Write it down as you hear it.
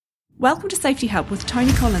Welcome to Safety Hub with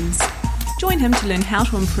Tony Collins. Join him to learn how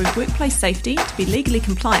to improve workplace safety to be legally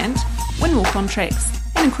compliant, win more contracts,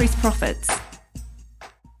 and increase profits.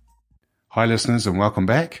 Hi listeners, and welcome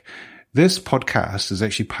back. This podcast is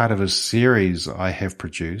actually part of a series I have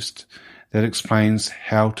produced that explains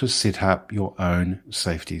how to set up your own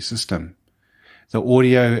safety system. The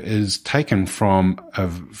audio is taken from a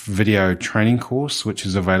video training course which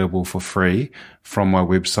is available for free from my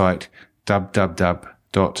website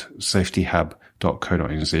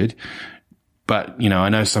www.safetyhub.co.nz. But, I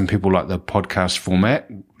know some people like the podcast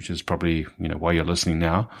format, which is probably, why you're listening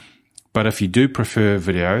now. But if you do prefer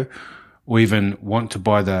video or even want to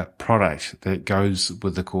buy the product that goes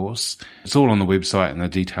with the course, it's all on the website and the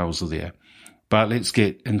details are there. But let's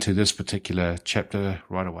get into this particular chapter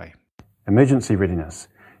right away. Emergency readiness.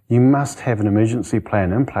 You must have an emergency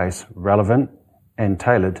plan in place, relevant and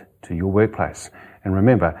tailored to your workplace. And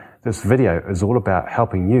remember, this video is all about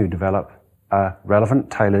helping you develop a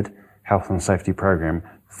relevant, tailored health and safety program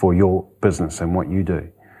for your business and what you do.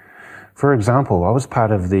 For example, I was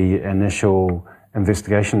part of the initial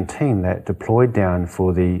investigation team that deployed down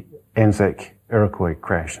for the Anzac Iroquois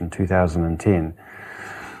crash in 2010.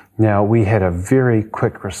 Now, we had a very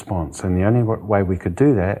quick response, and the only way we could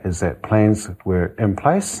do that is that plans were in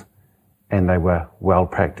place and they were well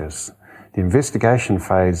practiced. The investigation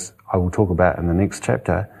phase I will talk about in the next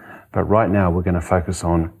chapter, but right now we're going to focus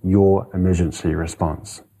on your emergency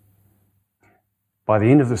response. By the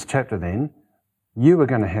end of this chapter then, you are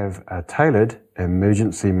going to have a tailored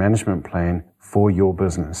emergency management plan for your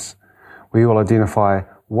business. We will identify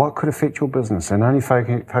what could affect your business and only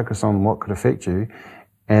focus on what could affect you,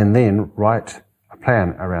 and then write a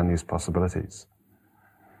plan around these possibilities.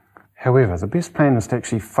 However, the best plan is to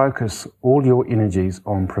actually focus all your energies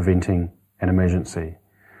on preventing an emergency.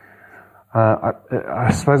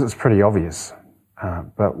 I suppose it's pretty obvious,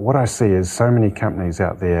 but what I see is so many companies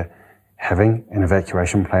out there having an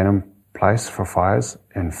evacuation plan in place for fires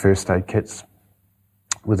and first aid kits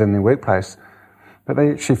within their workplace, but they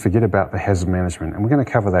actually forget about the hazard management, and we're going to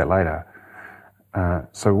cover that later.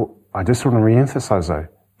 So I just want to re-emphasize though,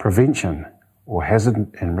 prevention or hazard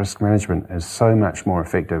and risk management is so much more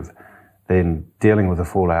effective than dealing with the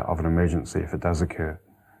fallout of an emergency if it does occur.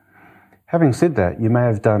 Having said that, you may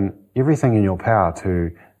have done everything in your power to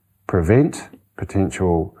prevent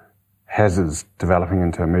potential hazards developing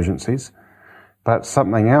into emergencies, but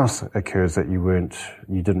something else occurs that you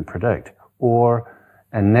didn't predict, or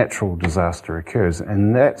a natural disaster occurs,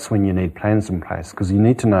 and that's when you need plans in place, because you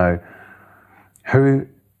need to know who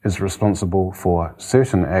is responsible for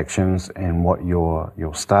certain actions and what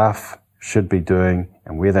your staff should be doing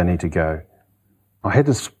and where they need to go. I had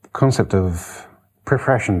this concept of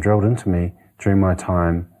preparation drilled into me during my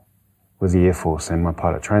time with the Air Force and my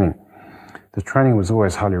pilot training. The training was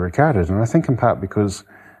always highly regarded, and I think in part because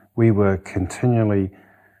we were continually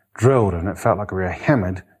drilled, and it felt like we were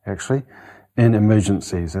hammered, actually, in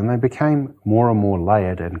emergencies, and they became more and more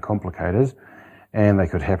layered and complicated, and they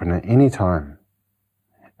could happen at any time.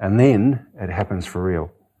 And then it happens for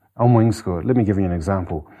real. On wings course, let me give you an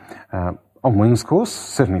example. On wings course,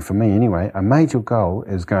 certainly for me anyway, a major goal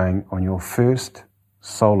is going on your first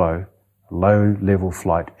solo low-level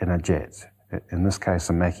flight in a jet, in this case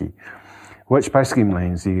a Macchi, which basically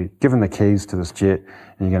means you're given the keys to this jet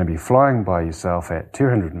and you're going to be flying by yourself at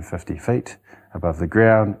 250 feet above the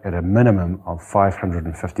ground at a minimum of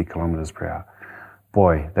 550 kilometers per hour.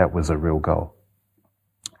 Boy, that was a real goal.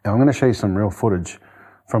 Now I'm going to show you some real footage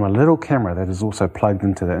from a little camera that is also plugged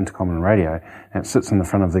into the intercom and radio, and it sits in the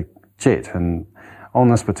front of the jet. And on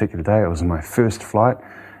this particular day, it was my first flight,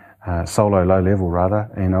 solo low level rather,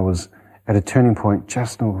 and I was at a turning point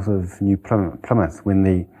just north of New Plymouth when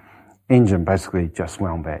the engine basically just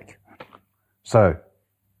wound back. So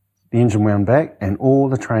the engine wound back and all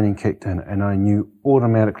the training kicked in, and I knew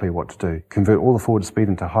automatically what to do. Convert all the forward speed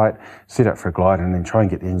into height, set up for a glide, and then try and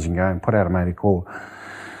get the engine going, put out a mated call.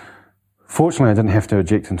 Fortunately, I didn't have to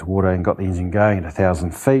eject into water and got the engine going at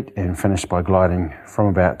 1,000 feet and finished by gliding from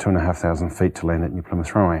about 2,500 feet to land at New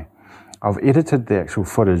Plymouth runway. I've edited the actual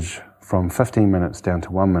footage from 15 minutes down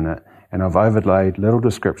to 1 minute, and I've overlaid little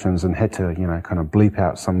descriptions and had to, kind of bleep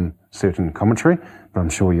out some certain commentary, but I'm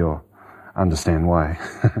sure you'll understand why.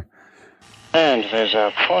 And there's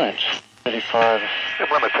our point. 35. New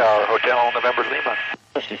Plymouth Tower, Hotel November Lima.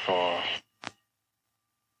 54.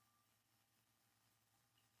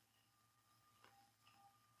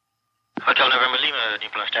 Hotel November Lima, New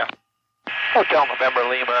Plymouth Tower. Hotel November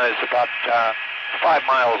Lima is about 5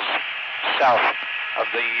 miles south of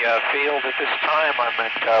the field at this time. I'm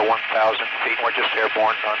at 1,000 feet. We're just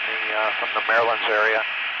airborne on from the Maryland's area,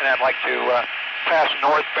 and I'd like to pass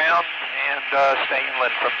northbound and stay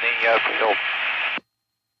inland from the field.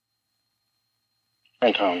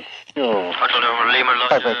 Anton, fuel. Hotel November Lima,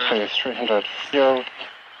 Over to 300 fuel.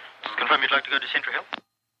 confirm you'd like to go to Central Hill?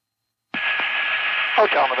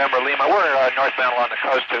 Hotel November Lima. We're northbound along the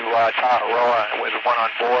coast to Taharoa with one on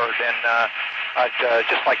board, and I'd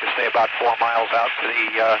just like to stay about 4 miles out to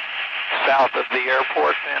the south of the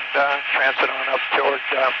airport and transit on up toward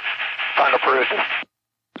Final Perusa.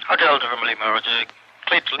 Hotel November Lima, roger.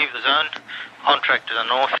 Cleared to leave the zone. On track to the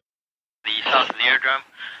north, the south of the aerodrome,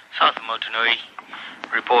 south of Motunui.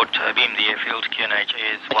 Report beam the airfield. QNH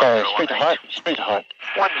is 1018. Speed to height.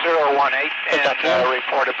 1018, and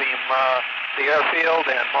report a beam the airfield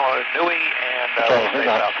and Motunui, and stay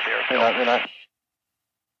south of the airfield. Relay.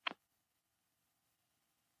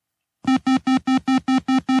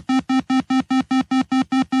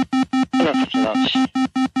 Knots.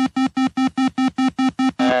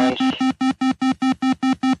 And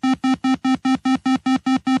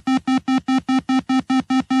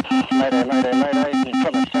Mayday. You've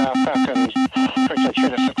got the Falcon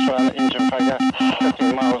 361 engine failure,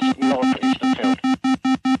 15 miles northeast of the field.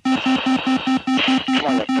 Come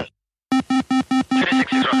on, lift it.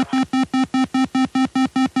 226 roger.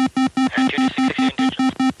 And 226 engine.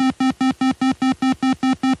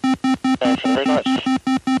 Down from the red lights.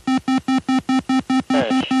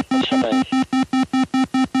 What's happening?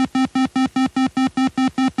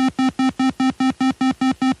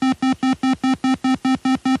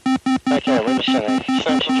 Okay, we're descending.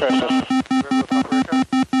 Same situation.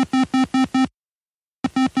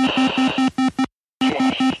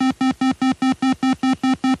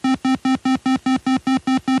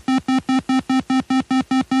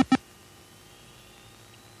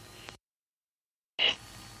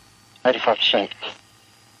 85%.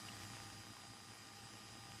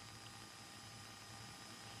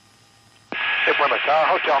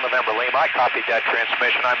 Hotel November Lima, I copied that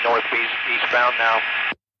transmission. I'm northeastbound now.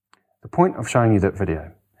 The point of showing you that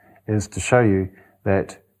video is to show you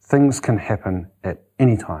that things can happen at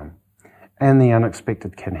any time, and the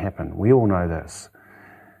unexpected can happen. We all know this.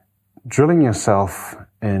 Drilling yourself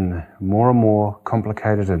in more and more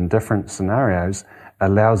complicated and different scenarios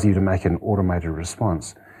allows you to make an automated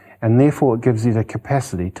response, and therefore it gives you the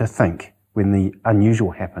capacity to think when the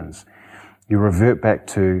unusual happens. You revert back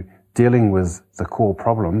to dealing with the core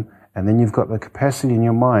problem, and then you've got the capacity in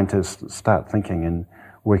your mind to start thinking and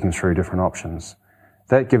working through different options.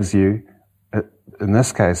 That gives you, in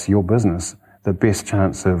this case, your business, the best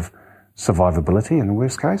chance of survivability in the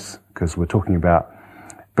worst case, because we're talking about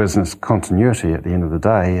business continuity at the end of the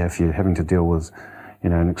day if you're having to deal with,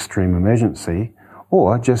 an extreme emergency,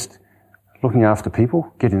 or just looking after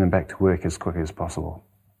people, getting them back to work as quickly as possible.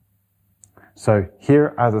 So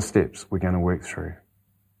here are the steps we're going to work through.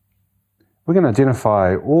 We're going to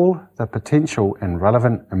identify all the potential and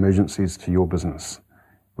relevant emergencies to your business.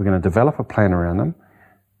 We're going to develop a plan around them.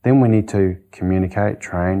 Then we need to communicate,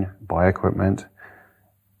 train, buy equipment,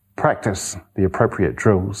 practice the appropriate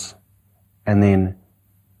drills, and then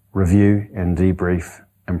review and debrief,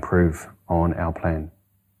 improve on our plan.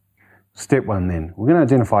 Step 1 then, we're going to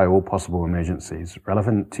identify all possible emergencies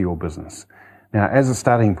relevant to your business. Now, as a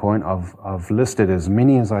starting point, I've listed as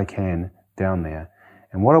many as I can down there.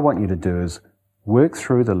 And what I want you to do is work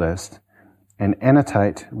through the list and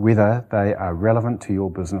annotate whether they are relevant to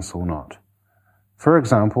your business or not. For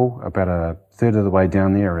example, about a third of the way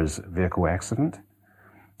down there is vehicle accident.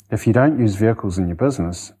 If you don't use vehicles in your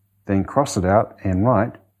business, then cross it out and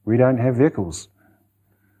write, we don't have vehicles.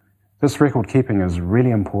 This record keeping is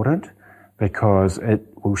really important because it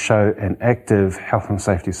will show an active health and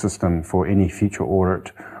safety system for any future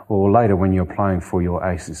audit or later when you're applying for your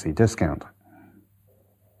ACC discount.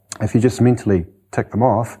 If you just mentally tick them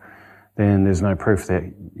off, then there's no proof that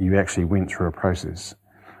you actually went through a process.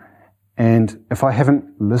 And if I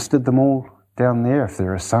haven't listed them all down there, if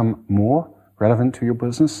there are some more relevant to your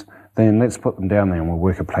business, then let's put them down there and we'll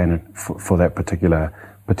work a plan for that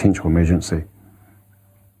particular potential emergency.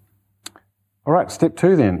 All right, step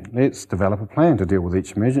 2 then. Let's develop a plan to deal with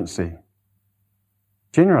each emergency.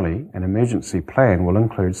 Generally, an emergency plan will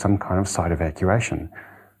include some kind of site evacuation.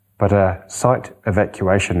 But a site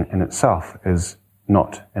evacuation in itself is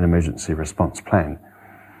not an emergency response plan.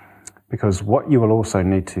 Because what you will also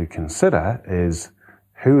need to consider is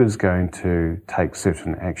who is going to take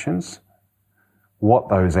certain actions, what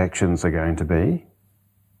those actions are going to be,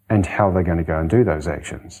 and how they're going to go and do those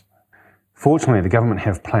actions. Fortunately, the government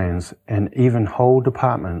have plans and even whole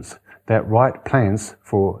departments that write plans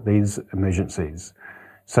for these emergencies.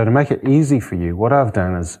 So to make it easy for you, what I've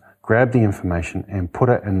done is grab the information and put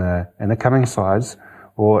it in the coming slides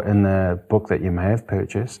or in the book that you may have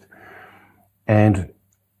purchased. And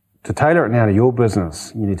to tailor it now to your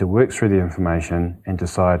business, you need to work through the information and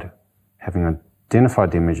decide, having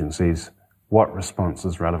identified the emergencies, what response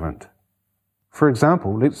is relevant. For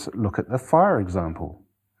example, let's look at the fire example.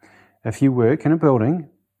 If you work in a building,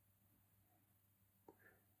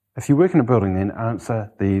 then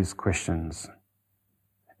answer these questions.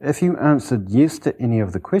 If you answered yes to any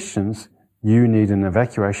of the questions, you need an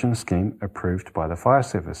evacuation scheme approved by the fire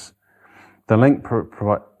service. The link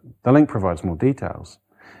provides more details.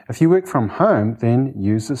 If you work from home, then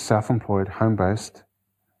use the self-employed home-based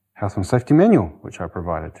health and safety manual, which I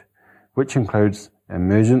provided, which includes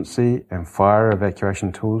emergency and fire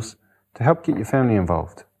evacuation tools to help get your family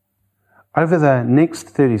involved. Over the next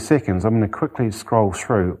 30 seconds, I'm going to quickly scroll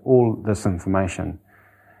through all this information.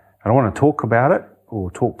 I don't want to talk about it or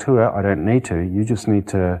talk to it. I don't need to. You just need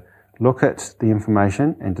to look at the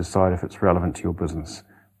information and decide if it's relevant to your business.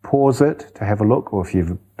 Pause it to have a look, or if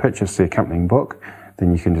you've purchased the accompanying book,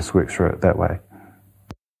 then you can just work through it that way.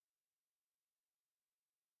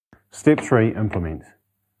 Step 3, implement.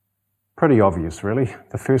 Pretty obvious, really.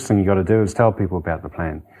 The first thing you've got to do is tell people about the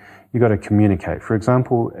plan. You've got to communicate. For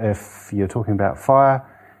example, if you're talking about fire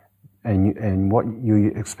and what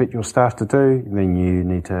you expect your staff to do, then you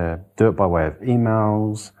need to do it by way of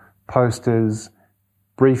emails, posters,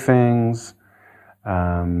 briefings,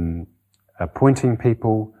 appointing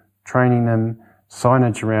people, training them,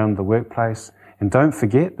 signage around the workplace. And don't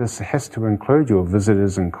forget, this has to include your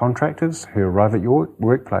visitors and contractors who arrive at your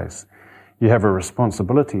workplace. You have a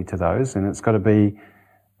responsibility to those, and it's got to be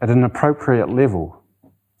at an appropriate level.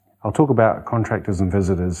 I'll talk about contractors and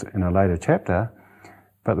visitors in a later chapter,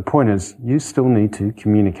 but the point is you still need to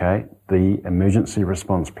communicate the emergency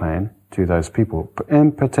response plan to those people,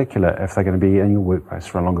 in particular if they're going to be in your workplace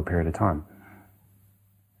for a longer period of time.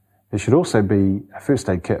 There should also be a first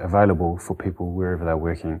aid kit available for people wherever they're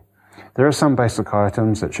working. There are some basic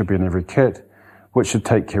items that should be in every kit, which should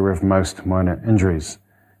take care of most minor injuries.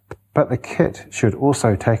 But the kit should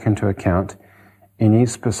also take into account any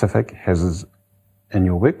specific hazards in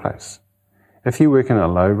your workplace. If you work in a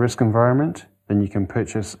low-risk environment, then you can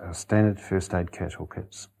purchase a standard first aid kit or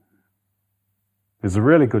kits. There's a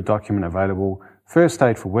really good document available, First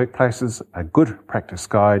Aid for Workplaces, a good practice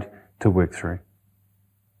guide to work through.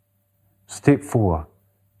 Step 4,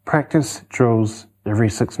 practice drills every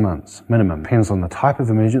 6 months, minimum. Depends on the type of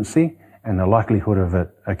emergency and the likelihood of it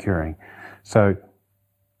occurring. So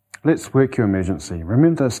let's work your emergency.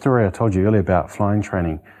 Remember the story I told you earlier about flying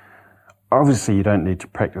training. Obviously, you don't need to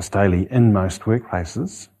practice daily in most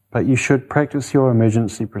workplaces, but you should practice your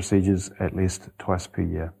emergency procedures at least twice per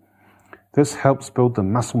year. This helps build the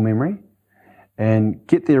muscle memory and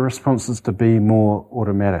get their responses to be more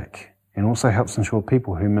automatic, and also helps ensure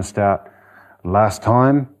people who missed out last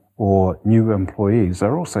time or new employees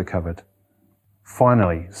are also covered.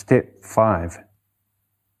 Finally, step 5.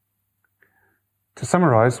 To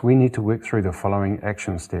summarize, we need to work through the following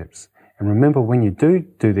action steps. And remember, when you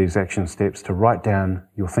do these action steps, to write down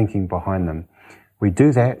your thinking behind them. We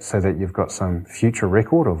do that so that you've got some future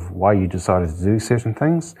record of why you decided to do certain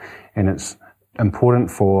things, and it's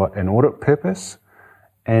important for an audit purpose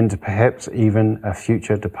and perhaps even a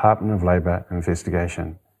future Department of Labour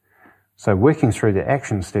investigation. So working through the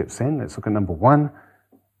action steps then, let's look at number 1,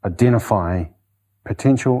 identify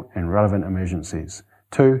potential and relevant emergencies.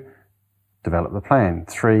 2, develop the plan.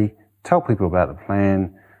 3, tell people about the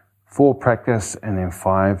plan. 4, practice. And then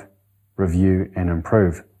 5, review and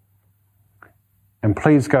improve. And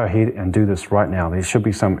please go ahead and do this right now. There should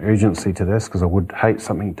be some urgency to this, because I would hate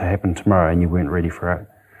something to happen tomorrow and you weren't ready for it.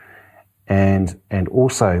 And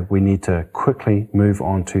also we need to quickly move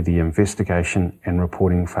on to the investigation and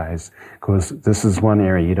reporting phase, because this is one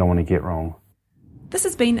area you don't want to get wrong. This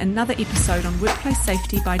has been another episode on Workplace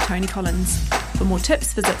Safety by Tony Collins. For more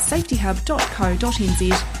tips, visit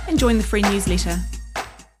safetyhub.co.nz and join the free newsletter.